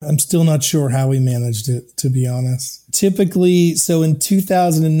I'm still not sure how we managed it, to be honest. Typically, so in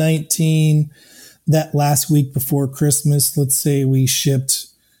 2019, that last week before Christmas, let's say we shipped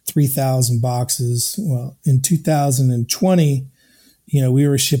 3,000 boxes. Well, in 2020, we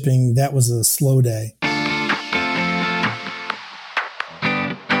were shipping, that was a slow day.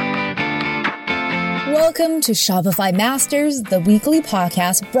 Welcome to Shopify Masters, the weekly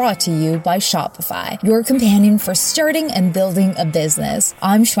podcast brought to you by Shopify, your companion for starting and building a business.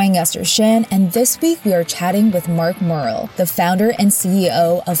 I'm Shuang Esther Shan, and this week we are chatting with Mark Murrell, the founder and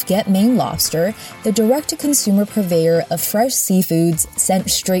CEO of Get Maine Lobster, the direct-to-consumer purveyor of fresh seafoods sent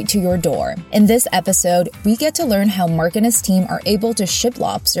straight to your door. In this episode, we get to learn how Mark and his team are able to ship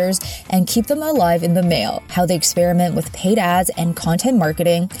lobsters and keep them alive in the mail, how they experiment with paid ads and content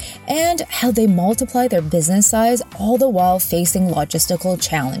marketing, and how they multiply their business size, all the while facing logistical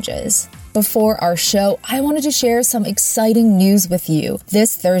challenges. Before our show, I wanted to share some exciting news with you.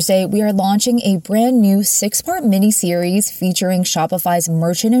 This Thursday, we are launching a brand new 6-part mini-series featuring Shopify's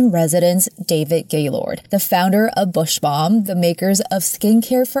merchant in residence, David Gaylord, the founder of Bush Balm, the makers of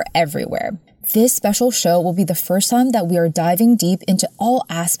skincare for everywhere. This special show will be the first time that we are diving deep into all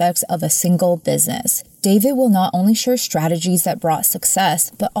aspects of a single business. David will not only share strategies that brought success,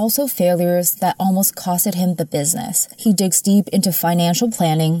 but also failures that almost costed him the business. He digs deep into financial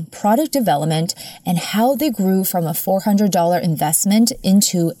planning, product development, and how they grew from a $400 investment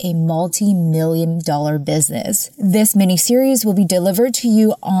into a multi-million-dollar business. This mini-series will be delivered to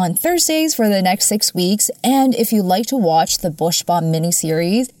you on Thursdays for the next 6 weeks, and if you'd like to watch the Bush Balm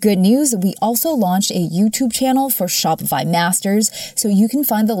mini-series, good news, we also launched a YouTube channel for Shopify Masters, so you can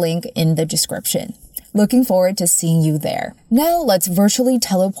find the link in the description. Looking forward to seeing you there. Now let's virtually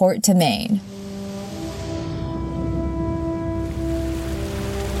teleport to Maine.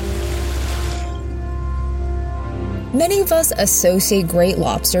 Many of us associate great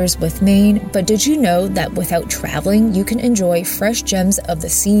lobsters with Maine, but did you know that without traveling, you can enjoy fresh gems of the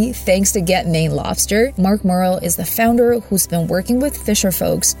sea thanks to Get Maine Lobster? Mark Murrell is the founder who's been working with fisher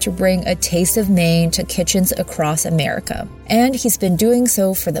folks to bring a taste of Maine to kitchens across America. And he's been doing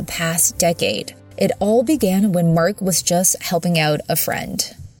so for the past decade. It all began when Mark was just helping out a friend.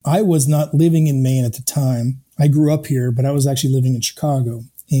 I was not living in Maine at the time. I grew up here, but I was actually living in Chicago.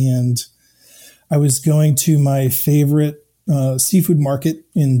 And I was going to my favorite seafood market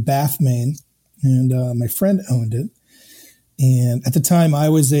in Bath, Maine. And my friend owned it. And at the time, I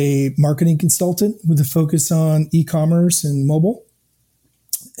was a marketing consultant with a focus on e-commerce and mobile.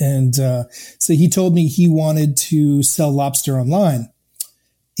 And so he told me he wanted to sell lobster online.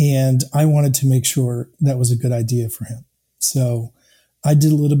 And I wanted to make sure that was a good idea for him. So I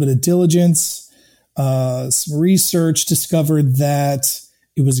did a little bit of diligence, some research, discovered that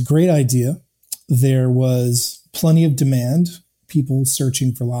it was a great idea. There was plenty of demand, people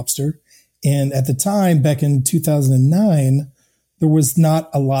searching for lobster. And at the time, back in 2009, there was not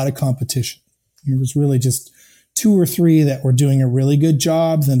a lot of competition. There was really just 2 or 3 that were doing a really good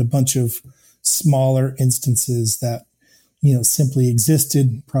job, then a bunch of smaller instances that simply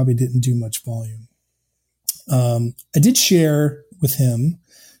existed, probably didn't do much volume. I did share with him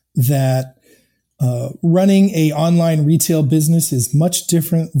that running a online retail business is much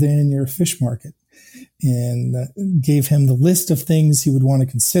different than your fish market, and gave him the list of things he would want to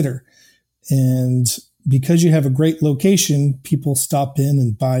consider. And because you have a great location, people stop in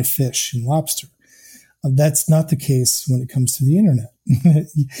and buy fish and lobster. That's not the case when it comes to the internet.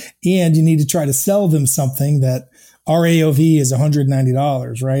 And you need to try to sell them something that our AOV is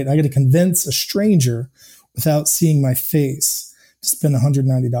 $190, right? I got to convince a stranger without seeing my face to spend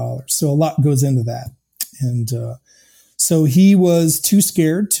 $190. So a lot goes into that. And so he was too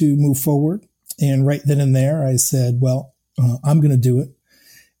scared to move forward. And right then and there, I said, well, I'm going to do it.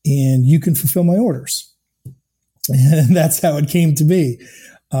 And you can fulfill my orders. And that's how it came to be.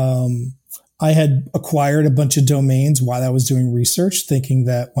 I had acquired a bunch of domains while I was doing research, thinking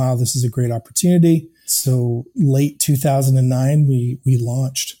that, wow, this is a great opportunity. So late 2009, we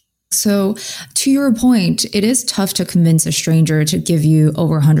launched. So to your point, it is tough to convince a stranger to give you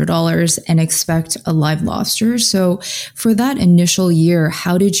over $100 and expect a live lobster. So for that initial year,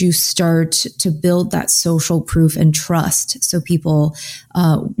 how did you start to build that social proof and trust so people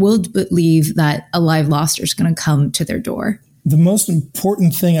will believe that a live lobster is going to come to their door? The most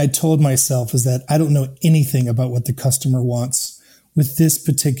important thing I told myself is that I don't know anything about what the customer wants with this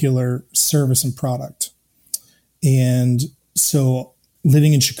particular service and product. And so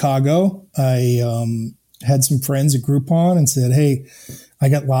living in Chicago, I had some friends at Groupon and said, hey, I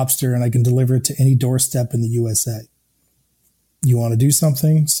got lobster and I can deliver it to any doorstep in the USA. You want to do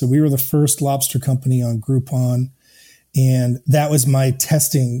something? So we were the first lobster company on Groupon. And that was my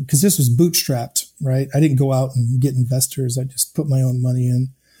testing, because this was bootstrapped, right? I didn't go out and get investors. I just put my own money in.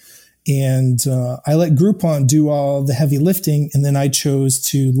 And I let Groupon do all the heavy lifting, and then I chose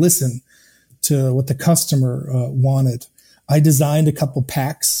to listen to what the customer wanted. I designed a couple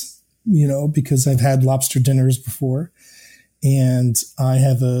packs, because I've had lobster dinners before, and I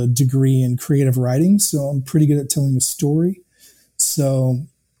have a degree in creative writing, so I'm pretty good at telling a story. So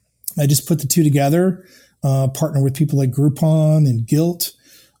I just put the two together, partner with people like Groupon and Gilt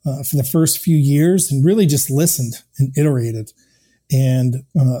for the first few years, and really just listened and iterated and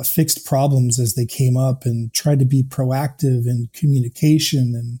fixed problems as they came up and tried to be proactive in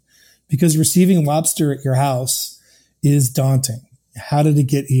communication. And because receiving lobster at your house is daunting. How did it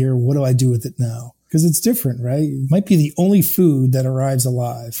get here? What do I do with it now? Because it's different, right? It might be the only food that arrives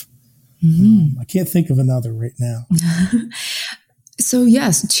alive. Mm-hmm. I can't think of another right now. So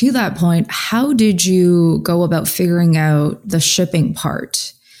yes, to that point, how did you go about figuring out the shipping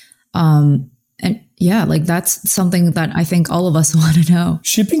part? That's something that I think all of us want to know.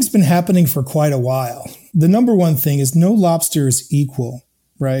 Shipping's been happening for quite a while. The number one thing is no lobster is equal,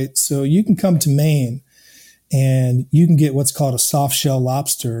 right? So you can come to Maine and you can get what's called a soft shell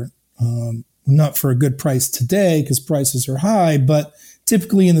lobster, not for a good price today because prices are high, but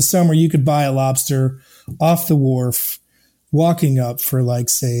typically in the summer you could buy a lobster off the wharf walking up for like,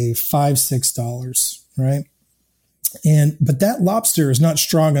 say, $5-6, right? But that lobster is not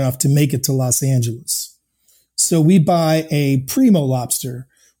strong enough to make it to Los Angeles. So we buy a Primo lobster,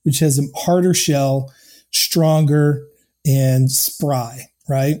 which has a harder shell, stronger, and spry,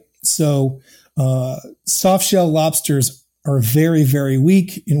 right? So soft shell lobsters are very, very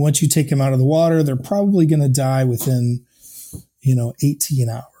weak. And once you take them out of the water, they're probably going to die within, 18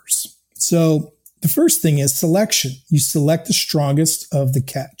 hours. So the first thing is selection. You select the strongest of the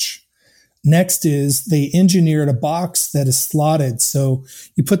catch. Next is they engineered a box that is slotted. So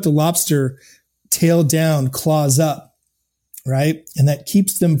you put the lobster tail down, claws up, right? And that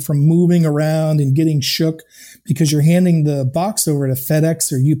keeps them from moving around and getting shook because you're handing the box over to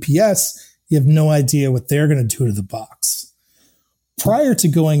FedEx or UPS. You have no idea what they're going to do to the box. Prior to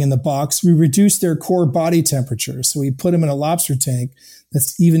going in the box, we reduce their core body temperature. So we put them in a lobster tank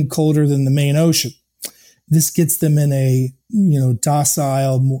that's even colder than the main ocean. This gets them in a,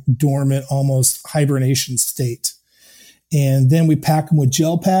 docile, dormant, almost hibernation state. And then we pack them with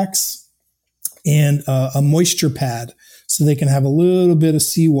gel packs and a moisture pad so they can have a little bit of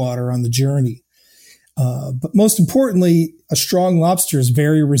seawater on the journey. But most importantly, a strong lobster is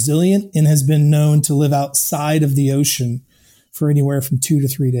very resilient and has been known to live outside of the ocean for anywhere from 2 to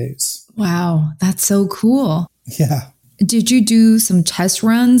 3 days. Wow, that's so cool. Yeah. Did you do some test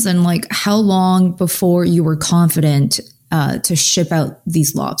runs, and how long before you were confident to ship out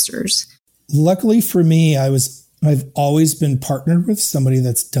these lobsters? Luckily for me, I've always been partnered with somebody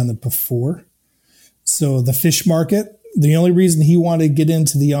that's done it before. So the fish market, the only reason he wanted to get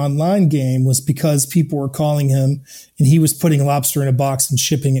into the online game was because people were calling him and he was putting lobster in a box and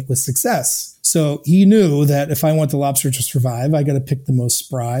shipping it with success. So he knew that if I want the lobster to survive, I got to pick the most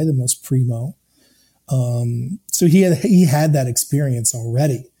spry, the most primo. So he had that experience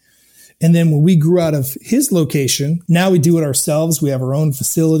already. And then when we grew out of his location, now we do it ourselves. We have our own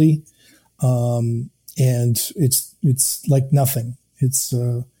facility. And it's like nothing. It's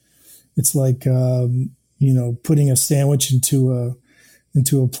like, putting a sandwich into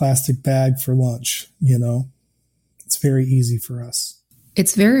a plastic bag for lunch, It's very easy for us.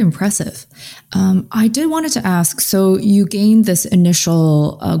 It's very impressive. I did wanted to ask, so you gained this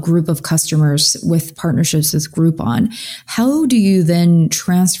initial group of customers with partnerships with Groupon. How do you then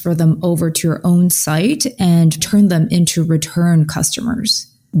transfer them over to your own site and turn them into return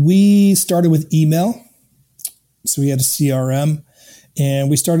customers? We started with email. So we had a CRM and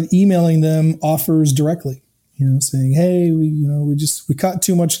we started emailing them offers directly, saying, hey, we caught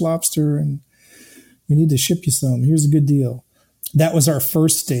too much lobster and we need to ship you some. Here's a good deal. That was our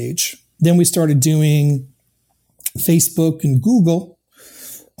first stage. Then we started doing Facebook and Google.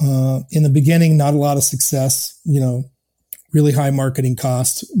 In the beginning, not a lot of success, really high marketing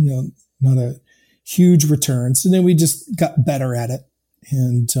cost, not a huge return. So then we just got better at it.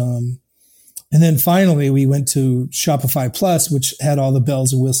 And then finally we went to Shopify Plus, which had all the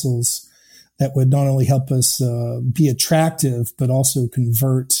bells and whistles that would not only help us be attractive, but also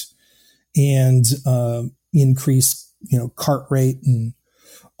convert and increase cart rate and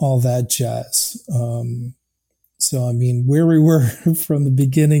all that jazz. So, where we were from the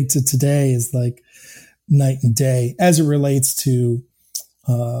beginning to today is like night and day as it relates to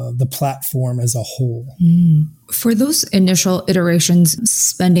the platform as a whole. For those initial iterations,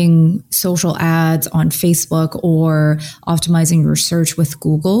 spending social ads on Facebook or optimizing your search with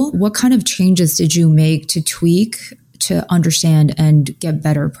Google, what kind of changes did you make to tweak to understand and get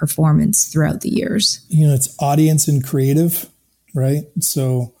better performance throughout the years? It's audience and creative, right?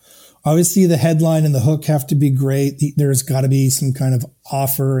 So obviously the headline and the hook have to be great. There's got to be some kind of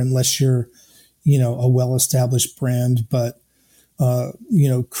offer unless you're, a well-established brand, but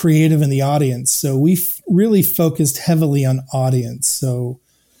creative in the audience. So we really focused heavily on audience. So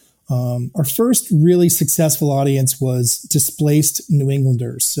our first really successful audience was displaced New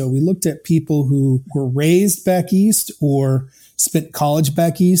Englanders. So we looked at people who were raised back east or spent college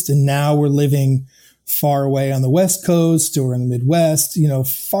back east, and now we're living far away on the West Coast or in the Midwest,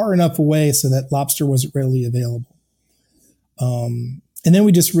 far enough away so that lobster wasn't readily available. And then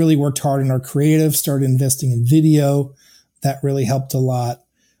we just really worked hard on our creative, started investing in video. That really helped a lot.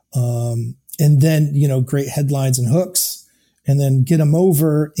 And then, great headlines and hooks, and then get them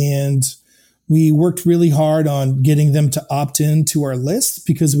over. And we worked really hard on getting them to opt in to our list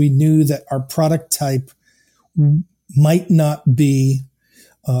because we knew that our product type might not be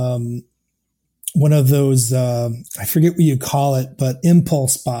one of those, I forget what you call it, but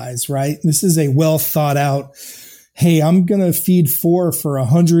impulse buys, right? This is a well thought out, hey, I'm going to feed 4 for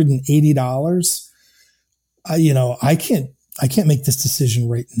 $180. I can't make this decision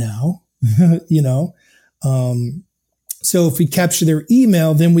right now, So if we capture their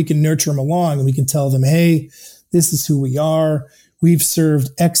email, then we can nurture them along and we can tell them, hey, this is who we are. We've served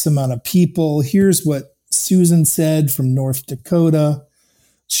X amount of people. Here's what Susan said from North Dakota.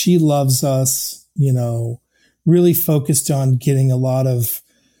 She loves us, really focused on getting a lot of,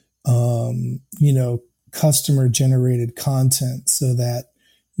 customer generated content so that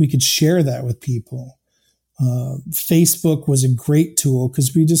we could share that with people. Facebook was a great tool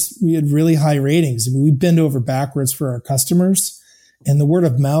because we had really high ratings. I mean, we bend over backwards for our customers, and the word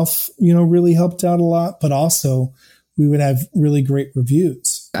of mouth, really helped out a lot, but also we would have really great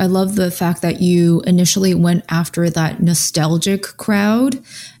reviews. I love the fact that you initially went after that nostalgic crowd,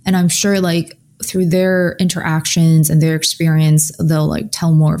 and I'm sure through their interactions and their experience, they'll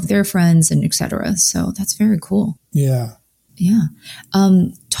tell more of their friends and et cetera. So that's very cool. Yeah. Yeah.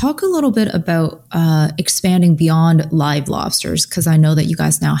 Talk a little bit about expanding beyond live lobsters, because I know that you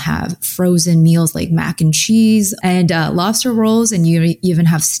guys now have frozen meals like mac and cheese and lobster rolls, and you even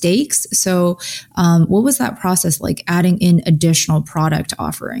have steaks. So what was that process like, adding in additional product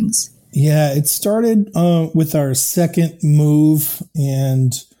offerings? Yeah, it started with our second move,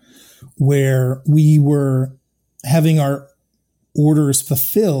 and where we were having our orders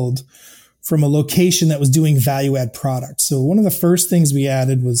fulfilled from a location that was doing value add products. So one of the first things we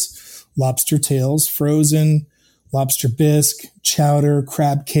added was lobster tails, frozen, lobster bisque, chowder,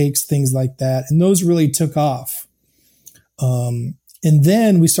 crab cakes, things like that. And those really took off. And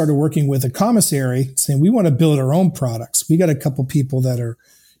then we started working with a commissary saying, we want to build our own products. We got a couple people that are,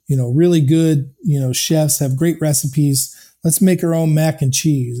 really good, chefs, have great recipes. Let's make our own mac and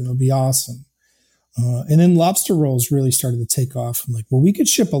cheese and it'll be awesome. And then lobster rolls really started to take off. I'm like, well, we could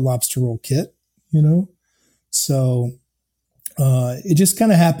ship a lobster roll kit, So it just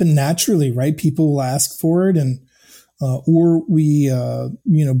kind of happened naturally, right? People will ask for it, and or we,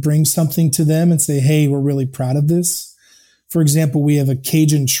 bring something to them and say, hey, we're really proud of this. For example, we have a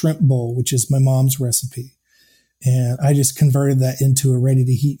Cajun shrimp bowl, which is my mom's recipe, and I just converted that into a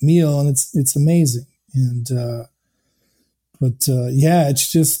ready-to-heat meal, and it's amazing. And But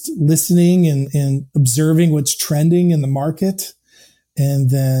it's just listening and observing what's trending in the market, and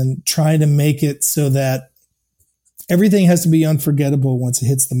then trying to make it so that everything has to be unforgettable once it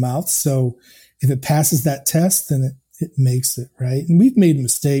hits the mouth. So if it passes that test, then it makes it, right? And we've made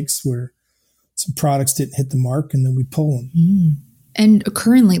mistakes where some products didn't hit the mark, and then we pull them. Mm. And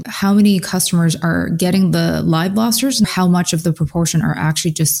currently, how many customers are getting the live lobsters, and how much of the proportion are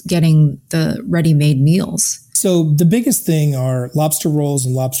actually just getting the ready-made meals? So the biggest thing are lobster rolls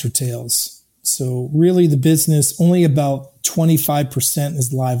and lobster tails. So really the business, only about 25%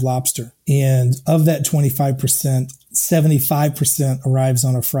 is live lobster. And of that 25%, 75% arrives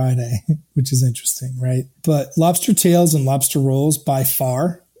on a Friday, which is interesting, right? But lobster tails and lobster rolls, by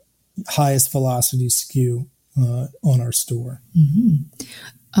far, highest velocity SKU on our store.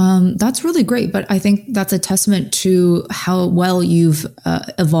 Mm-hmm. That's really great, but I think that's a testament to how well you've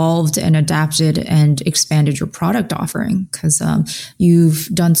evolved and adapted and expanded your product offering, because you've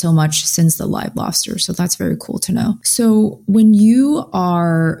done so much since the live lobster. So that's very cool to know. So when you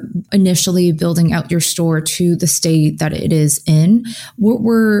are initially building out your store to the state that it is in, what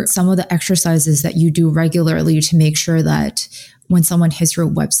were some of the exercises that you do regularly to make sure that when someone hits your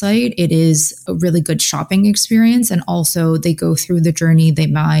website, it is a really good shopping experience. And also they go through the journey, they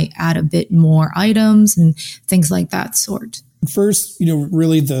might add a bit more items and things like that sort. First,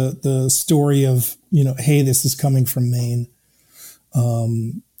 really the story of, hey, this is coming from Maine,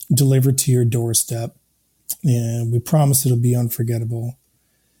 delivered to your doorstep. And we promise it'll be unforgettable.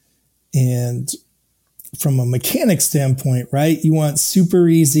 And from a mechanic standpoint, right, you want super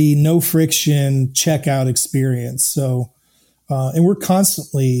easy, no friction checkout experience. So, and we're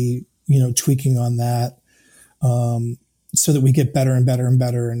constantly, tweaking on that, so that we get better and better and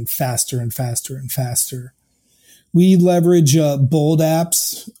better and faster and faster and faster. We leverage Bold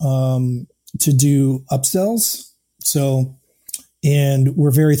apps to do upsells. So, and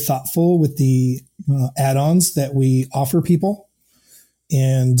we're very thoughtful with the add-ons that we offer people.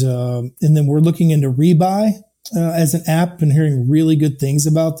 And then we're looking into Rebuy as an app and hearing really good things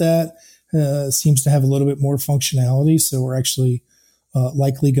about that. Seems to have a little bit more functionality. So we're actually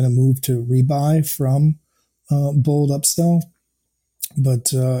likely going to move to Rebuy from Bold Upsell.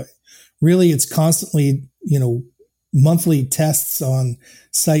 But really, it's constantly, monthly tests on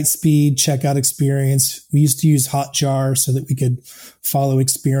site speed, checkout experience. We used to use Hotjar so that we could follow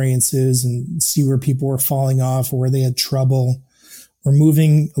experiences and see where people were falling off or where they had trouble. We're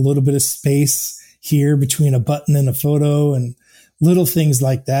moving a little bit of space here between a button and a photo and little things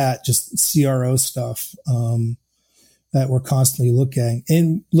like that, just CRO stuff that we're constantly looking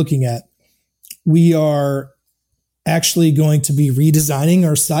at. We are actually going to be redesigning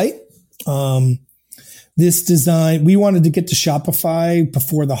our site. This design, we wanted to get to Shopify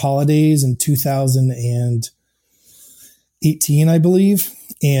before the holidays in 2018, I believe.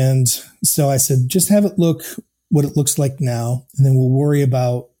 And so I said, just have it look what it looks like now, and then we'll worry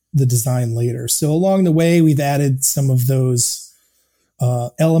about the design later. So along the way, we've added some of those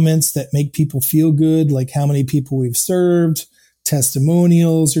elements that make people feel good, like how many people we've served,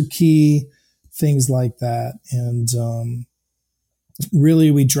 testimonials are key, things like that. And really,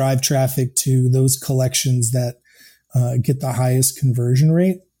 we drive traffic to those collections that get the highest conversion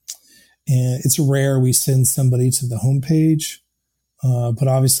rate. And it's rare we send somebody to the homepage. But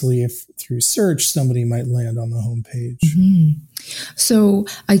obviously, if through search, somebody might land on the homepage. Mm-hmm. So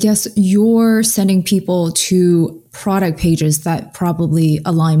I guess you're sending people to product pages that probably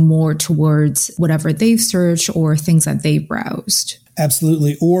align more towards whatever they've searched or things that they've browsed.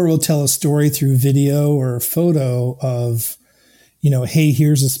 Absolutely. Or we'll tell a story through video or a photo of, hey,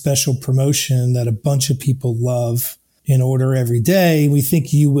 here's a special promotion that a bunch of people love and order every day. We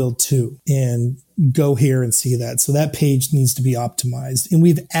think you will too. And go here and see that. So that page needs to be optimized. And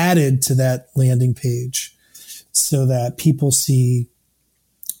we've added to that landing page so that people see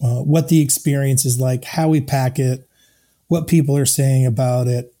what the experience is like, how we pack it, what people are saying about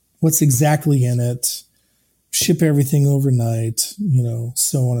it, what's exactly in it, ship everything overnight,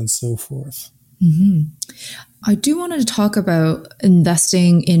 so on and so forth. Mm-hmm. I do want to talk about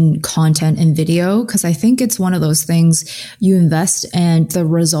investing in content and video, because I think it's one of those things you invest and the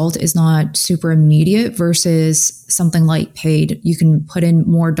result is not super immediate versus something like paid. You can put in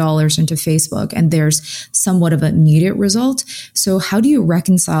more dollars into Facebook and there's somewhat of an immediate result. So how do you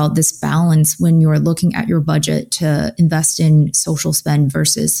reconcile this balance when you're looking at your budget to invest in social spend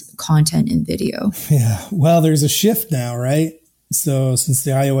versus content and video? Yeah, well, there's a shift now, right? So since the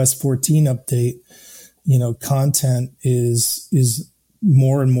iOS 14 update, content is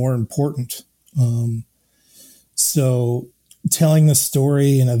more and more important. So telling the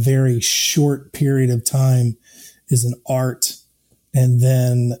story in a very short period of time is an art. And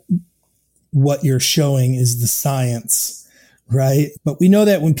then what you're showing is the science, right? But we know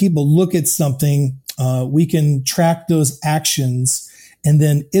that when people look at something, we can track those actions and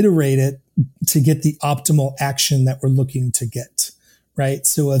then iterate it to get the optimal action that we're looking to get. Right.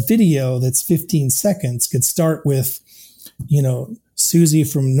 So a video that's 15 seconds could start with, Susie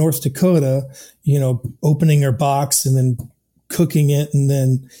from North Dakota, opening her box and then cooking it and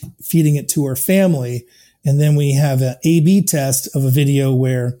then feeding it to her family. And then we have an A/B test of a video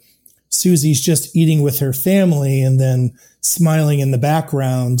where Susie's just eating with her family and then smiling in the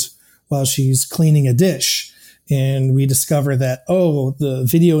background while she's cleaning a dish. And we discover that, the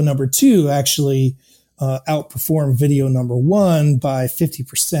video number 2 actually outperform video number 1 by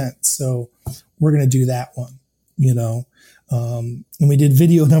 50%. So we're going to do that one, and we did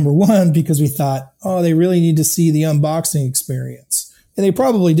video number 1 because we thought, they really need to see the unboxing experience. And they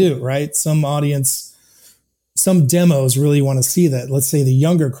probably do, right? Some demos really want to see that. Let's say the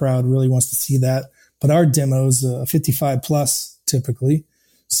younger crowd really wants to see that, but our demos, 55 plus typically.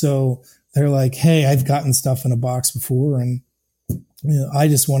 So they're like, hey, I've gotten stuff in a box before and I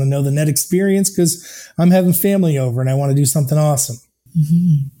just want to know the net experience because I'm having family over and I want to do something awesome.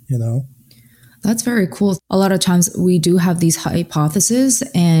 That's very cool. A lot of times we do have these hypotheses,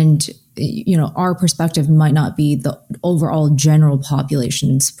 and our perspective might not be the overall general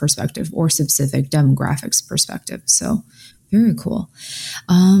population's perspective or specific demographics perspective. So very cool.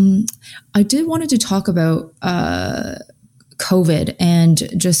 I did wanted to talk about COVID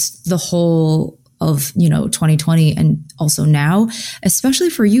and just the whole of 2020 and also now, especially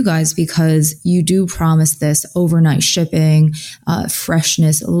for you guys, because you do promise this overnight shipping,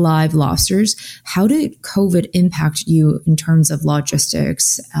 freshness, live lobsters. How did COVID impact you in terms of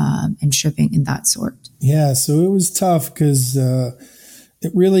logistics and shipping and that sort? Yeah, so it was tough because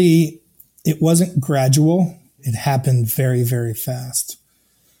it wasn't gradual. It happened very, very fast.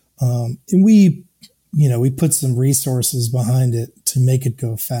 And we put some resources behind it to make it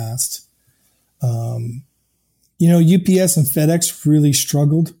go fast. UPS and FedEx really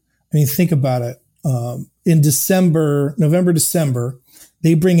struggled. I mean, think about it. In November, December,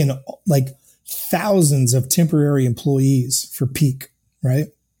 they bring in like thousands of temporary employees for peak, right?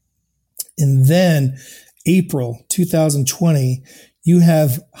 And then April 2020, you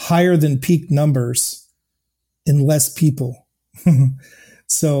have higher than peak numbers and less people.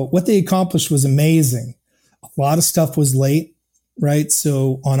 So what they accomplished was amazing. A lot of stuff was late. Right.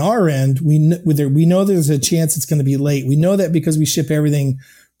 So on our end, we know there's a chance it's going to be late. We know that because we ship everything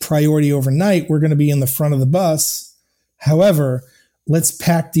priority overnight, we're going to be in the front of the bus. However, let's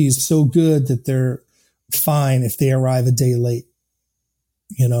pack these so good that they're fine if they arrive a day late.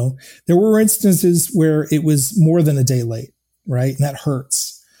 There were instances where it was more than a day late. Right. And that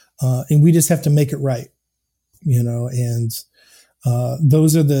hurts. And we just have to make it right. And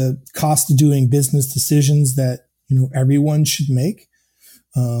those are the cost of doing business decisions that everyone should make.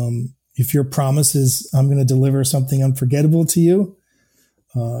 If your promise is, I'm going to deliver something unforgettable to you,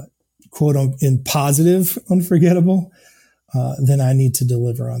 quote in positive, unforgettable, then I need to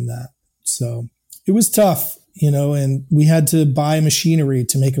deliver on that. So it was tough, and we had to buy machinery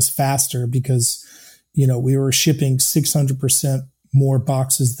to make us faster because, we were shipping 600% more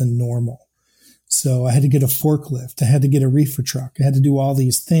boxes than normal. So I had to get a forklift. I had to get a reefer truck. I had to do all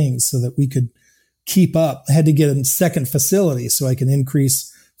these things so that we could keep up. I had to get a second facility so I can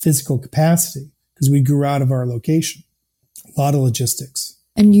increase physical capacity because we grew out of our location. A lot of logistics.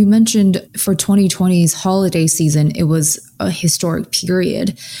 And you mentioned for 2020's holiday season, it was a historic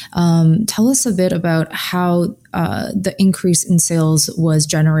period. Tell us a bit about how the increase in sales was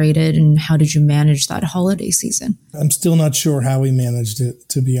generated and how did you manage that holiday season? I'm still not sure how we managed it,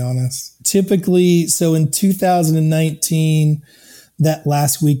 to be honest. Typically, so in 2019, that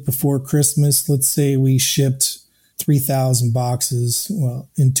last week before Christmas, let's say we shipped 3,000 boxes. Well,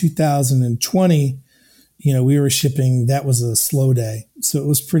 in 2020, we were shipping, that was a slow day. So it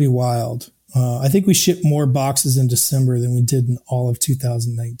was pretty wild. I think we shipped more boxes in December than we did in all of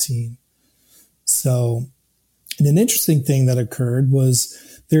 2019. So, and an interesting thing that occurred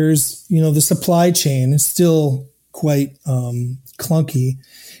was there's, the supply chain is still quite clunky.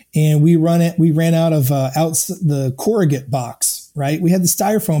 And we ran out of the corrugate box. Right? We had the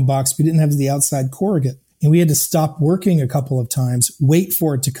styrofoam box. We didn't have the outside corrugate, and we had to stop working a couple of times, wait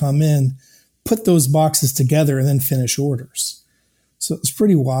for it to come in, put those boxes together, and then finish orders. So it was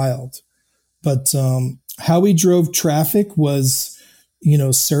pretty wild. But how we drove traffic was,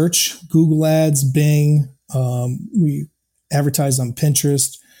 search, Google Ads, Bing. We advertised on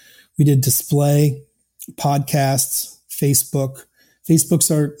Pinterest. We did display, podcasts, Facebook. Facebook's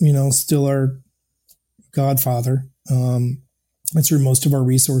still our godfather. That's where most of our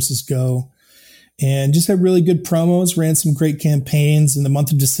resources go. And just had really good promos, ran some great campaigns. In the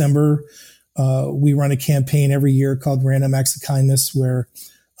month of December, we run a campaign every year called Random Acts of Kindness, where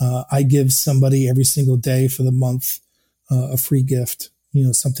I give somebody every single day for the month a free gift,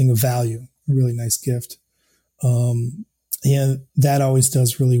 something of value, a really nice gift. And that always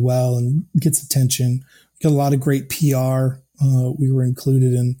does really well and gets attention. We got a lot of great PR. We were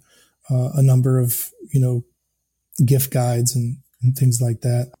included in a number of, gift guides and things like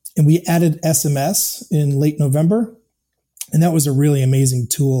that. And we added SMS in late November. And that was a really amazing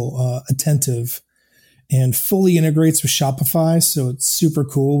tool, Attentive, and fully integrates with Shopify. So it's super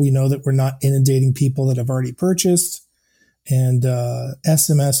cool. We know that we're not inundating people that have already purchased. And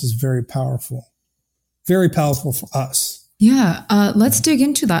SMS is very powerful for us. Yeah, let's dig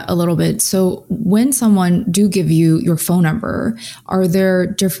into that a little bit. So when someone do give you your phone number, are there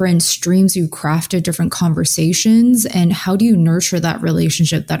different streams you crafted, different conversations, and how do you nurture that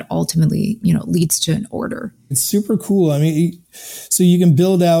relationship that ultimately, leads to an order? It's super cool. I mean, so you can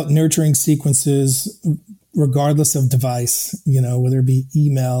build out nurturing sequences regardless of device, whether it be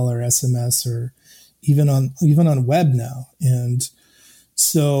email or SMS or even on web now. And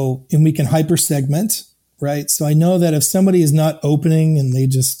we can hyper segment, right? So I know that if somebody is not opening and they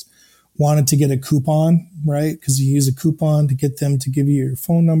just wanted to get a coupon, right? Because you use a coupon to get them to give you your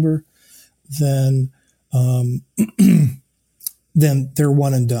phone number, then then they're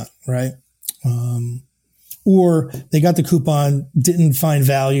one and done, right? Or they got the coupon, didn't find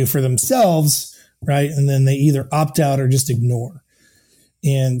value for themselves, right? And then they either opt out or just ignore.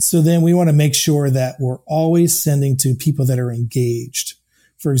 And so then we want to make sure that we're always sending to people that are engaged.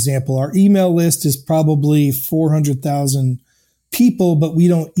 For example, our email list is probably 400,000 people, but we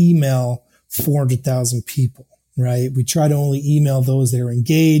don't email 400,000 people, right? We try to only email those that are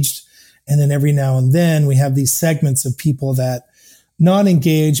engaged. And then every now and then we have these segments of people that not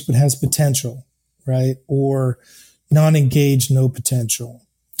engaged, but has potential, right? Or non-engaged, no potential.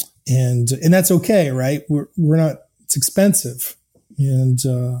 And that's okay, right? We're not, it's expensive and,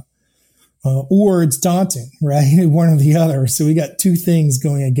 or it's daunting, right? One or the other. So we got two things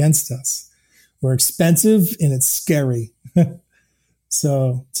going against us. We're expensive and it's scary.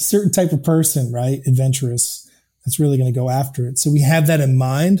 So it's a certain type of person, right? Adventurous, that's really going to go after it. So we have that in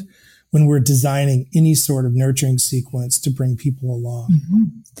mind when we're designing any sort of nurturing sequence to bring people along. Mm-hmm.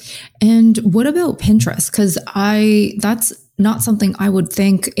 And what about Pinterest? Because that's not something I would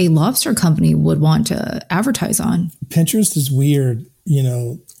think a lobster company would want to advertise on. Pinterest is weird.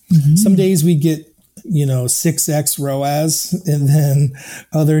 Some days we get, 6x ROAS, and then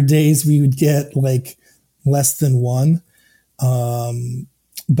other days we would get like less than 1.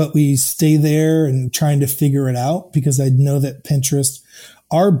 But we stay there and trying to figure it out because I know that Pinterest,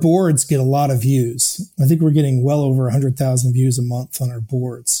 our boards get a lot of views. I think we're getting well over 100,000 views a month on our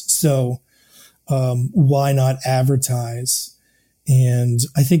boards. So, why not advertise? And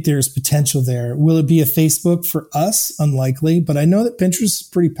I think there's potential there. Will it be a Facebook for us? Unlikely, but I know that Pinterest is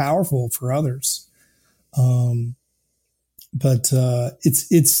pretty powerful for others. But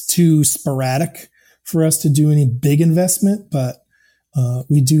it's too sporadic for us to do any big investment, but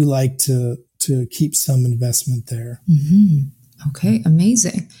we do like to keep some investment there. Mm-hmm. Okay,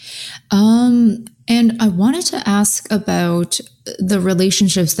 amazing. And I wanted to ask about the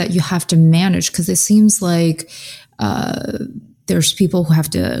relationships that you have to manage, because it seems like there's people who have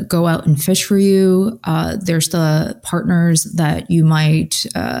to go out and fish for you. There's the partners that you might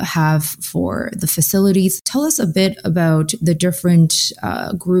have for the facilities. Tell us a bit about the different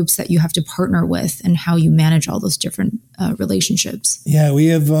groups that you have to partner with and how you manage all those different relationships. Yeah, we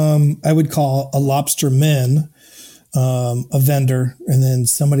have, I would call a lobsterman, a vendor, and then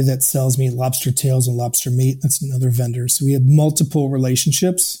somebody that sells me lobster tails and lobster meat. That's another vendor. So we have multiple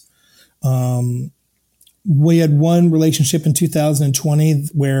relationships. We had one relationship in 2020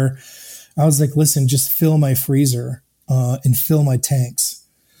 where I was like, listen, just fill my freezer and fill my tanks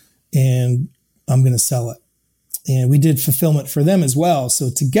and I'm going to sell it. And we did fulfillment for them as well.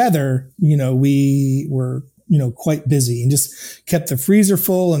 So together, we were, quite busy and just kept the freezer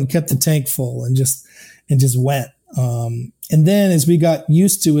full and kept the tank full and just went. And then as we got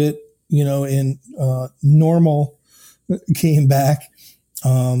used to it, and normal came back,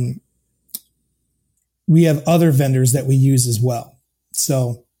 we have other vendors that we use as well.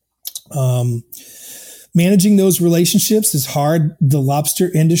 So, managing those relationships is hard. The lobster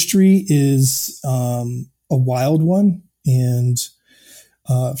industry is, a wild one. And,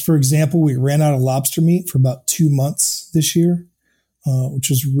 for example, we ran out of lobster meat for about 2 months this year, which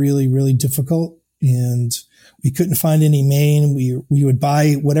was really, really difficult. And we couldn't find any Maine. We would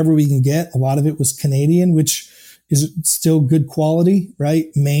buy whatever we can get. A lot of it was Canadian, which is still good quality, right?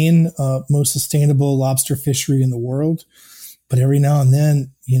 Maine, most sustainable lobster fishery in the world. But every now and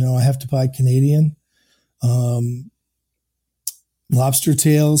then, I have to buy Canadian. Lobster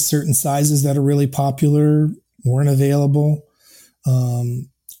tails, certain sizes that are really popular weren't available.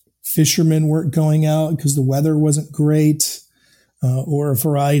 Fishermen weren't going out because the weather wasn't great, or a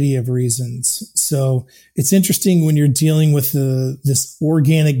variety of reasons. So it's interesting when you're dealing with this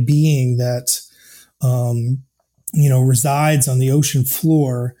organic being that, resides on the ocean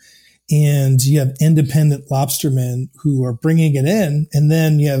floor, and you have independent lobstermen who are bringing it in, and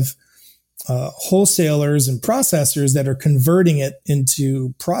then you have wholesalers and processors that are converting it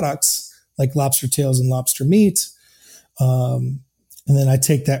into products like lobster tails and lobster meat. And then I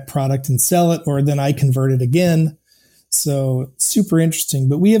take that product and sell it, or then I convert it again. So super interesting.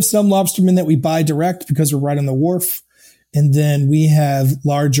 But we have some lobstermen that we buy direct because we're right on the wharf. And then we have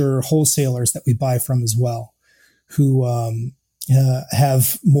larger wholesalers that we buy from as well, who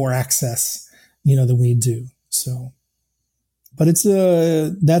have more access, than we do. So, but that's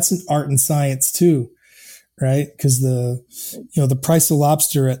an art and science too, right? Because the price of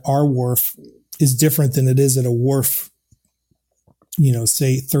lobster at our wharf is different than it is at a wharf,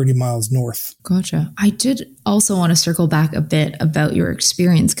 say 30 miles north. Gotcha. I did also want to circle back a bit about your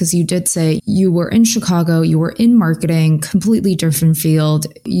experience, because you did say you were in Chicago, you were in marketing, completely different field.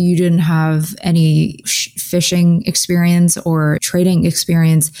 You didn't have any fishing experience or trading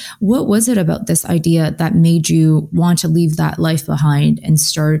experience. What was it about this idea that made you want to leave that life behind and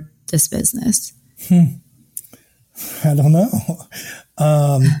start this business? I don't know.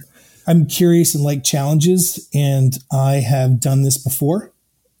 I'm curious and like challenges, and I have done this before.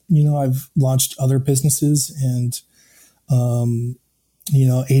 I've launched other businesses, and,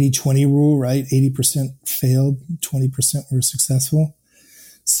 80-20 rule, right? 80% failed, 20% were successful.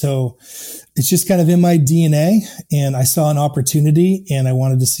 So it's just kind of in my DNA, and I saw an opportunity and I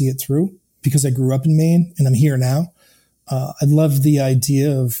wanted to see it through because I grew up in Maine and I'm here now. I love the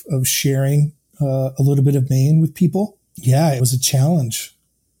idea of sharing a little bit of Maine with people. Yeah, it was a challenge.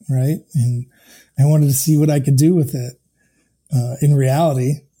 Right. And I wanted to see what I could do with it, in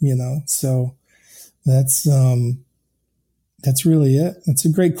reality, so that's really it. That's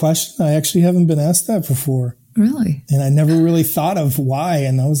a great question. I actually haven't been asked that before. Really? And I never really thought of why.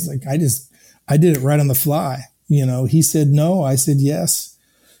 And I was like, I did it right on the fly. He said no, I said yes,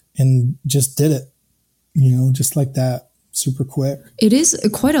 and just did it, just like that. Super quick. It is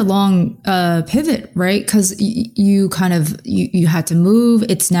quite a long pivot, right? Because you had to move.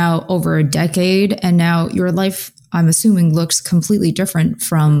 It's now over a decade, and now your life, I'm assuming, looks completely different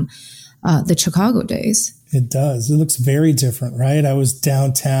from the Chicago days. It does. It looks very different, right? I was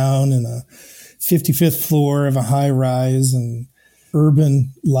downtown in a 55th floor of a high rise and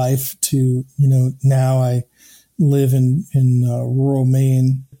urban life to, now I live in rural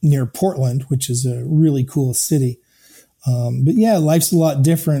Maine near Portland, which is a really cool city. But yeah, life's a lot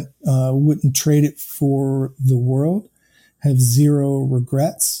different. Wouldn't trade it for the world. Have zero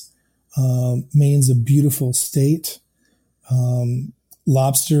regrets. Maine's a beautiful state.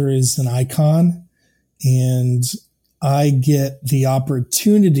 Lobster is an icon, and I get the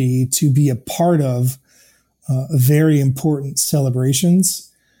opportunity to be a part of very important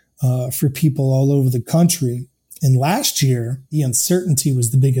celebrations for people all over the country. And last year, the uncertainty was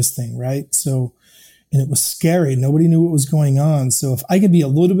the biggest thing, right? And it was scary. Nobody knew what was going on. So if I could be a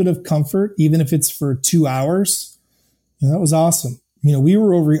little bit of comfort, even if it's for 2 hours, that was awesome.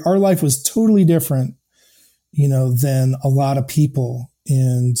 Our life was totally different, than a lot of people.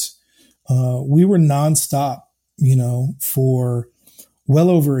 And we were nonstop, for well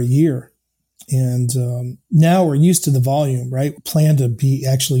over a year. And now we're used to the volume, right? Plan to be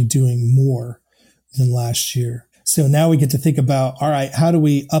actually doing more than last year. So now we get to think about, all right, how do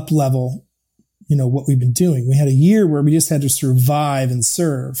we up level what we've been doing? We had a year where we just had to survive and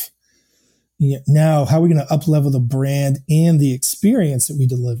serve. Now, how are we going to up level the brand and the experience that we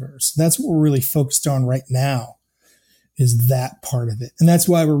deliver? So that's what we're really focused on right now, is that part of it. And that's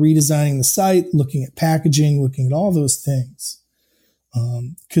why we're redesigning the site, looking at packaging, looking at all those things.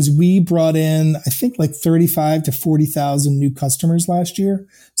 Because we brought in, I think, like 35 to 40,000 new customers last year.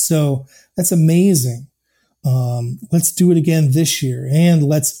 So that's amazing. Let's do it again this year, and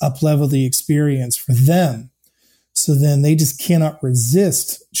let's up level the experience for them. So then they just cannot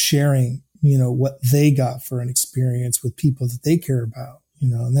resist sharing, what they got for an experience with people that they care about,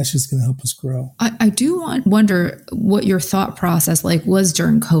 and that's just going to help us grow. I do wonder what your thought process was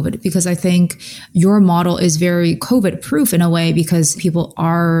during COVID, because I think your model is very COVID proof in a way, because people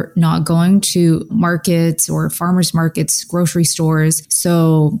are not going to markets or farmers markets, grocery stores.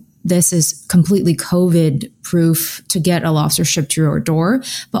 So this is completely COVID proof to get a lobster shipped to your door.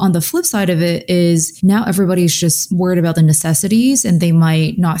 But on the flip side of it is now everybody's just worried about the necessities, and they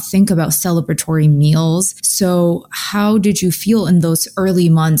might not think about celebratory meals. So how did you feel in those early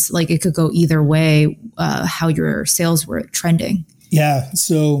months? It could go either way, how your sales were trending. Yeah.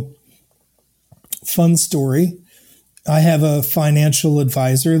 So fun story. I have a financial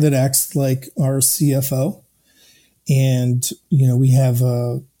advisor that acts like our CFO, and, we have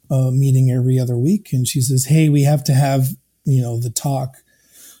a meeting every other week, and she says, "Hey, we have to have, the talk.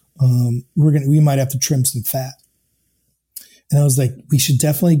 We might have to trim some fat." And I was like, we should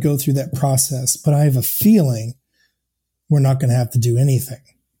definitely go through that process, but I have a feeling we're not going to have to do anything.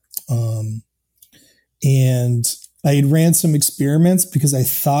 And I had ran some experiments because I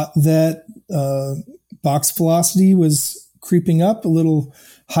thought that, box velocity was creeping up a little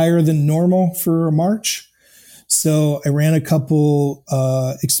higher than normal for March. So I ran a couple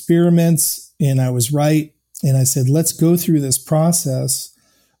experiments, and I was right. And I said, let's go through this process.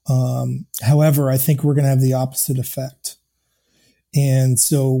 However, I think we're going to have the opposite effect. And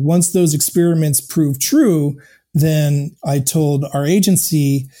so once those experiments proved true, then I told our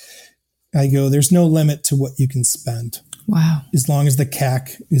agency, I go, there's no limit to what you can spend. Wow. As long as the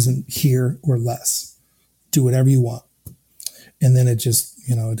CAC isn't here or less, do whatever you want. And then it just,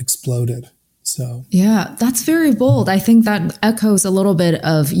 it exploded. So, yeah, that's very bold. I think that echoes a little bit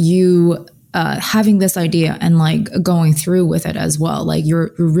of you having this idea and like going through with it as well. Like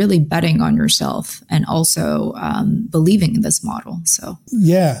you're really betting on yourself and also believing in this model. So,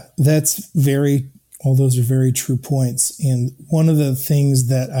 yeah, all those are very true points. And one of the things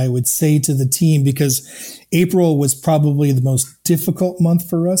that I would say to the team, because April was probably the most difficult month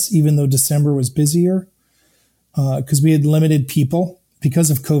for us, even though December was busier, because we had limited people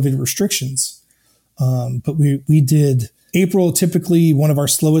because of COVID restrictions. But we did April, typically one of our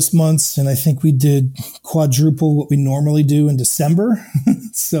slowest months. And I think we did quadruple what we normally do in December.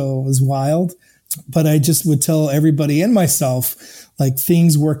 So it was wild. But I just would tell everybody and myself, like,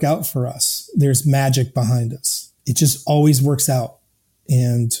 things work out for us. There's magic behind us. It just always works out.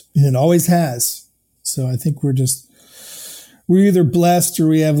 And it always has. So I think we're either blessed or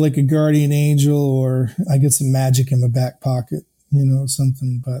we have like a guardian angel, or I get some magic in my back pocket,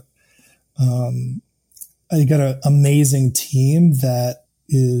 something. But I got an amazing team that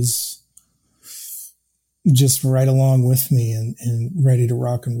is just right along with me and ready to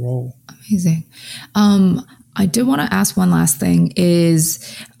rock and roll. Amazing. I do want to ask one last thing is,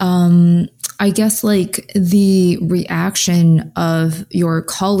 I guess like the reaction of your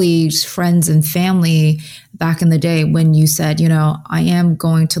colleagues, friends, and family back in the day when you said, I am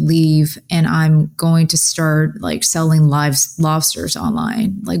going to leave and I'm going to start like selling live lobsters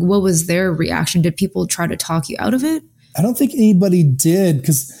online. Like, what was their reaction? Did people try to talk you out of it? I don't think anybody did,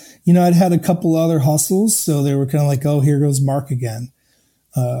 because, I'd had a couple other hustles. So they were kind of like, oh, here goes Mark again,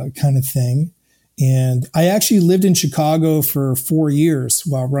 kind of thing. And I actually lived in Chicago for 4 years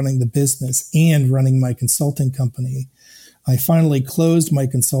while running the business and running my consulting company. I finally closed my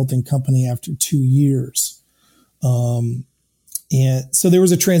consulting company after 2 years. And so there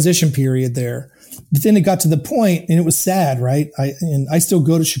was a transition period there. But then it got to the point, and it was sad, right? I still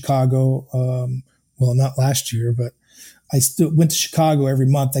go to Chicago. Well, not last year, but I still went to Chicago every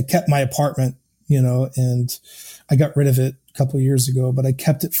month. I kept my apartment, and I got rid of it a couple of years ago, but I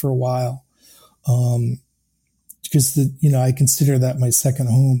kept it for a while. Because I consider that my second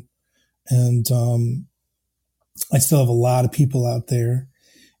home, and I still have a lot of people out there,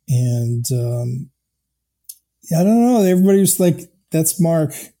 and I don't know. Everybody was like, "That's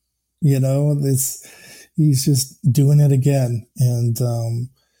Mark," he's just doing it again, and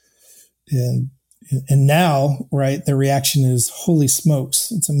now, right, the reaction is, "Holy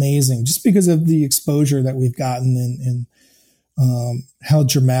smokes, it's amazing!" Just because of the exposure that we've gotten and how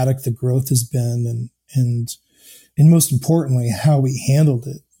dramatic the growth has been, and most importantly, how we handled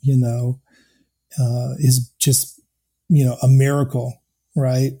it, is just, a miracle,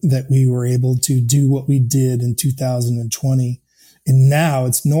 right? That we were able to do what we did in 2020. And now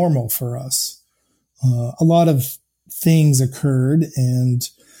it's normal for us. A lot of things occurred and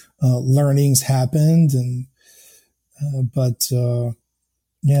learnings happened. But it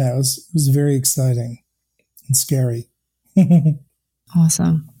was very exciting and scary.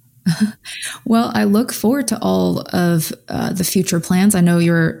 Awesome. Well, I look forward to all of the future plans. I know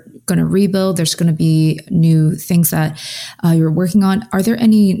you're going to rebuild. There's going to be new things that you're working on. Are there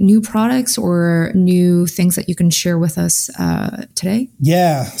any new products or new things that you can share with us today?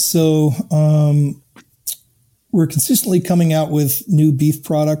 Yeah. So we're consistently coming out with new beef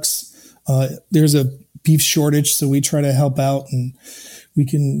products. There's a beef shortage, so we try to help out, and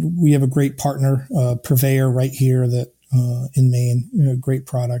we have a great partner, Purveyor, right here that in Maine, great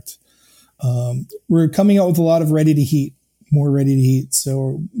product. We're coming out with a lot of ready to heat.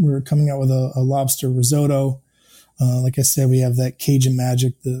 So we're coming out with a lobster risotto. Like I said, we have that Cajun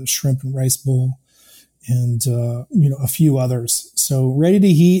Magic, the shrimp and rice bowl, and, a few others. So ready to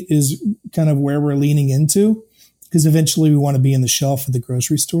heat is kind of where we're leaning into, because eventually we want to be in the shelf of the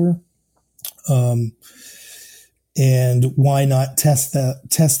grocery store. And why not test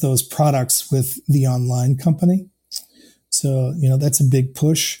those products with the online company? So, that's a big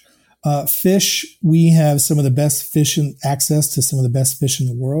push. Fish, we have some of the best fish and access to some of the best fish in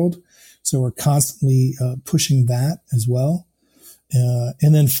the world. So we're constantly pushing that as well.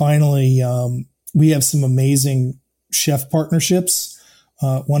 And then finally, we have some amazing chef partnerships,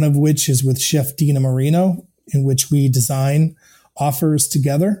 one of which is with Chef Dina Marino, in which we design offers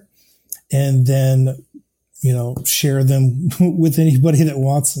together and then, share them with anybody that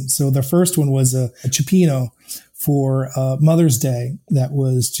wants them. So the first one was a cioppino for Mother's Day that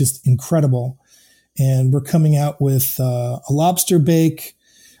was just incredible. And we're coming out with a lobster bake,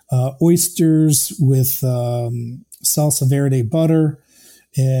 oysters with salsa verde butter,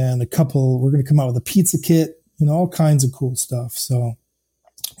 and we're going to come out with a pizza kit, all kinds of cool stuff. So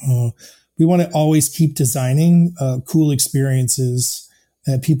we want to always keep designing cool experiences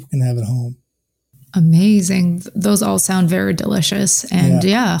that people can have at home. Amazing. Those all sound very delicious. And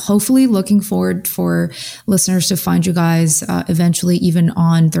hopefully looking forward for listeners to find you guys eventually even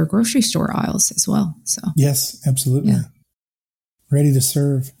on their grocery store aisles as well. So yes, absolutely. Yeah. Ready to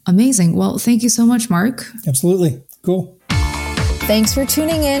serve. Amazing. Well, thank you so much, Mark. Absolutely. Cool. Thanks for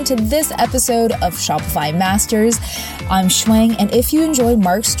tuning in to this episode of Shopify Masters. I'm Shuang, and if you enjoyed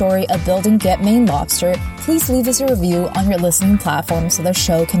Mark's story of building Get Maine Lobster, please leave us a review on your listening platform so the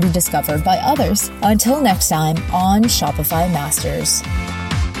show can be discovered by others. Until next time on Shopify Masters.